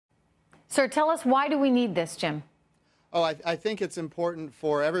Sir, tell us, why do we need this, Jim? Oh, I think it's important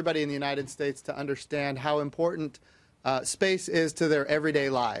for everybody in the United States to understand how important space is to their everyday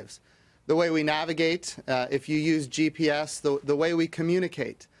lives. The way we navigate, if you use GPS, the way we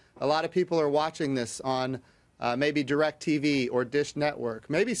communicate. A lot of people are watching this on maybe DirecTV or Dish Network.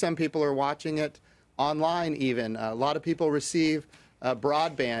 Maybe some people are watching it online even. A lot of people receive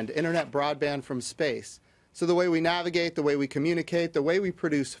broadband, internet broadband from space. So the way we navigate, the way we communicate, the way we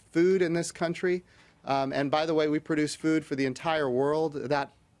produce food in this country, and by the way, we produce food for the entire world,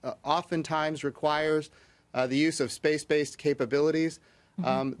 that oftentimes requires the use of space-based capabilities.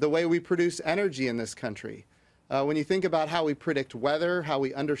 The way we produce energy in this country. When you think about how we predict weather, how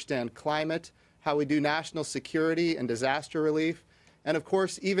we understand climate, how we do national security and disaster relief, and of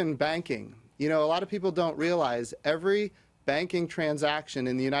course, even banking. You know, a lot of people don't realize every banking transaction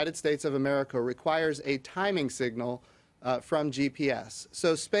in the United States of America requires a timing signal from GPS.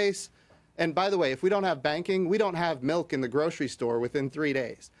 So space, and by the way, if we don't have banking, we don't have milk in the grocery store within 3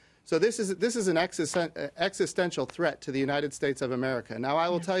 days. So this is an existential threat to the United States of America. Now, I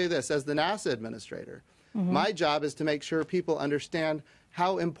will tell you this, as the NASA administrator, my job is to make sure people understand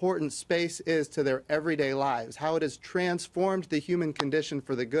how important space is to their everyday lives, how it has transformed the human condition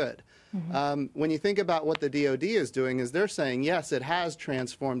for the good. When you think about what the DoD is doing, is they're saying, yes, it has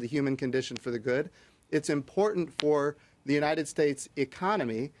transformed the human condition for the good. It's important for the United States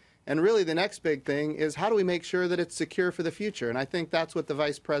economy. And really the next big thing is, how do we make sure that it's secure for the future? And I think that's what the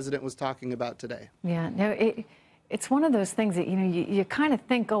Vice President was talking about today. Yeah, no, it's one of those things that, you know, you kind of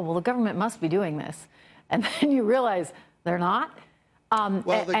think, oh, well, the government must be doing this. And then you realize they're not.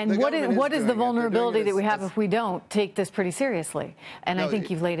 What is the vulnerability that we have if we don't take this pretty seriously? And no, I think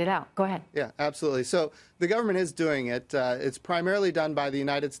you've laid it out. Go ahead. Yeah, absolutely. So the government is doing it. It's primarily done by the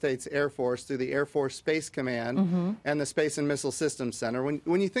United States Air Force through the Air Force Space Command and the Space and Missile Systems Center.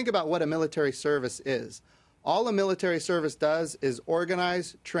 When you think about what a military service is, all a military service does is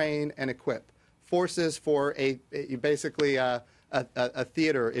organize, train, and equip forces for basically a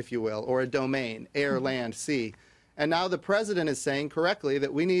theater, if you will, or a domain, air, land, sea. And now the president is saying correctly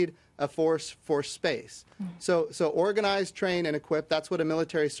that we need a force for space. So organize, train, and equip, that's what a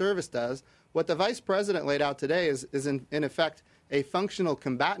military service does. What the vice president laid out today is in effect a functional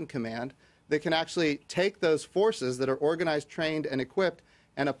combatant command that can actually take those forces that are organized, trained, and equipped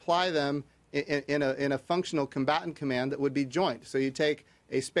and apply them in a functional combatant command that would be joint. So you take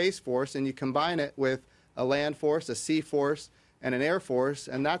a space force and you combine it with a land force, a sea force, and an air force,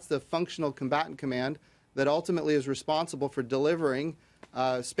 and that's the functional combatant command that ultimately is responsible for delivering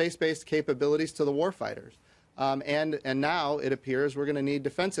space-based capabilities to the warfighters. And now it appears we're going to need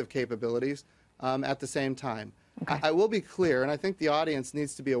defensive capabilities at the same time. Okay. I will be clear, and I think the audience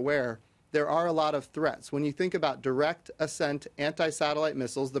needs to be aware, there are a lot of threats. When you think about direct ascent anti-satellite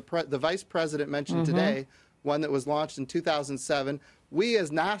missiles, the vice president mentioned today one that was launched in 2007. We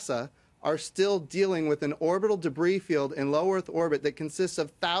as NASA are still dealing with an orbital debris field in low Earth orbit that consists of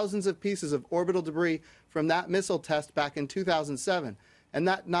thousands of pieces of orbital debris from that missile test back in 2007. And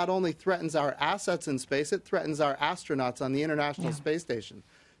that not only threatens our assets in space, it threatens our astronauts on the International Space Station.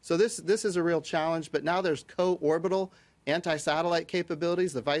 So this is a real challenge, but now there's co-orbital anti-satellite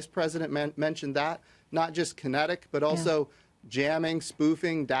capabilities. The vice president mentioned that, not just kinetic, but also jamming,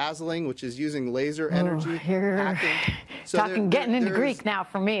 spoofing, dazzling, which is using laser energy. Hacking. So getting into Greek now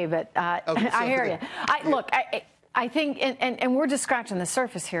for me, but okay, I hear you. Look, I think, and we're just scratching the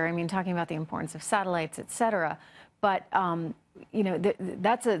surface here. I mean, talking about the importance of satellites, et cetera. But you know,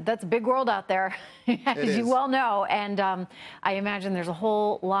 that's a big world out there, as you well know. And I imagine there's a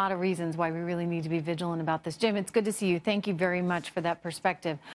whole lot of reasons why we really need to be vigilant about this. Jim, it's good to see you. Thank you very much for that perspective.